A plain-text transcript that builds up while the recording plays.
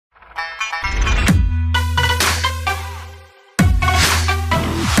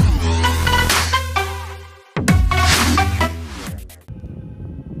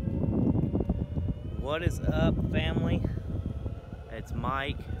up, family? It's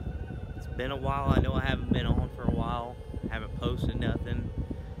Mike. It's been a while. I know I haven't been on for a while. Haven't posted nothing.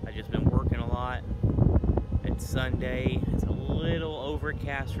 I've just been working a lot. It's Sunday. It's a little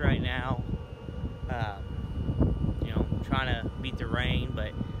overcast right now. Trying to beat the rain,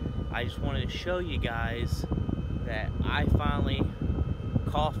 but I just wanted to show you guys that I finally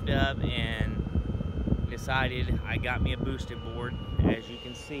coughed up and decided I got me a boosted board. As you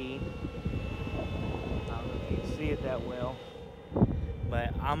can see, I don't know if you can see it that well,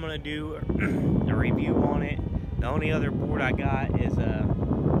 but I'm gonna do a review on it. The only other board I got is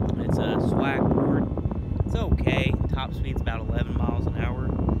it's a swag board. It's okay. Top speed's about 11 miles an hour.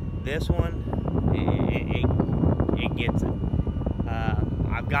 This one, it gets it.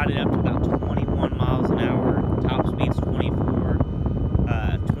 I've got it up to about 21 miles an hour. Top speed's 24.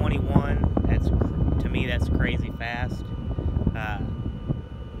 21. To me, that's crazy fast.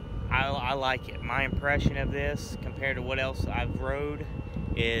 I like it. My impression of this compared to what else I've rode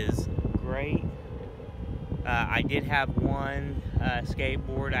is great. I did have one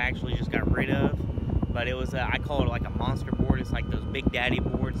skateboard I actually just got rid of, but it was I call it like a monster board. It's like those Big Daddy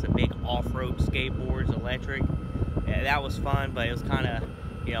boards, the big off-road skateboards, electric. Yeah, that was fun, but it was kind of,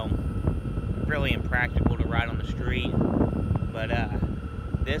 really impractical to ride on the street. But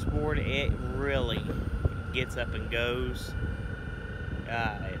this board, it really gets up and goes.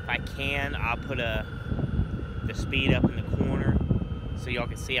 If I can, I'll put the speed up in the corner so y'all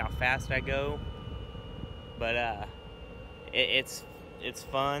can see how fast I go. But it's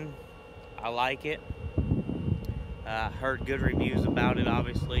fun. I like it. Heard good reviews about it,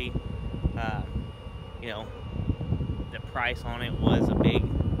 obviously. The price on it was a big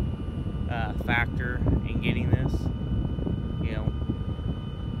factor in getting this,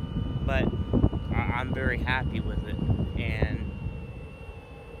 but I'm very happy with it. And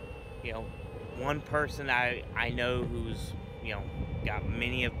one person I know who's got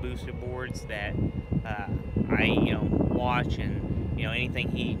many of boosted boards that I watch, and anything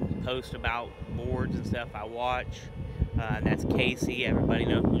he posts about boards and stuff I watch, and that's Casey. Everybody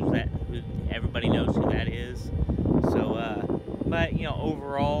knows everybody knows who that is. So but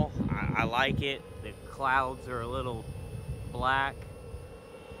overall I like it. The clouds are a little black.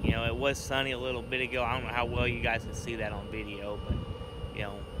 It was sunny a little bit ago. I don't know how well you guys can see that on video, but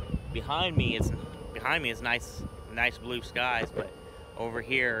behind me is nice blue skies, but over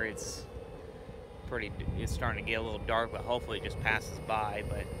here it's starting to get a little dark, but hopefully it just passes by.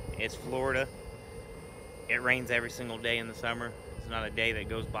 But it's Florida. It rains every single day in the summer. It's not a day that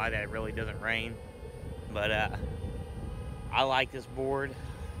goes by that it really doesn't rain. But I like this board.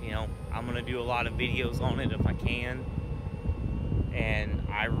 I'm gonna do a lot of videos on it if I can, and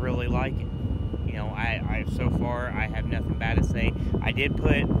I really like it. I so far I have nothing bad to say.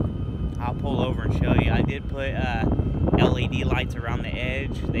 I'll pull over and show you. I did put LED lights around the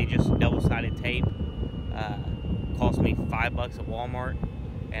edge. They just double-sided tape. Cost me $5 at Walmart,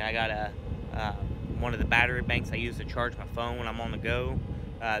 and I got one of the battery banks I use to charge my phone when I'm on the go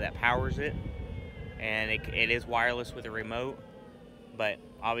that powers it, and it is wireless with a remote. But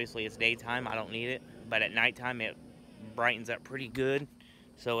obviously it's daytime, I don't need it. But at nighttime it brightens up pretty good,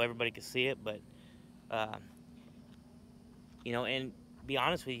 so everybody can see it. But and be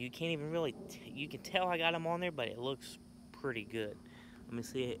honest with you, you can't even really you can tell I got them on there, but it looks pretty good. Let me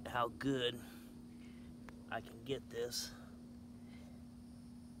see how good I can get this.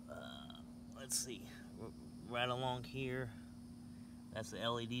 Let's see, right along here, that's the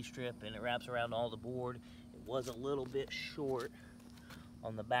LED strip, and it wraps around all the board. It was a little bit short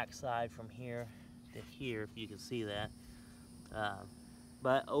on the back side from here to here, if you can see that.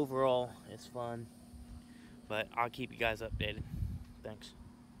 But overall, it's fun. But I'll keep you guys updated. Thanks.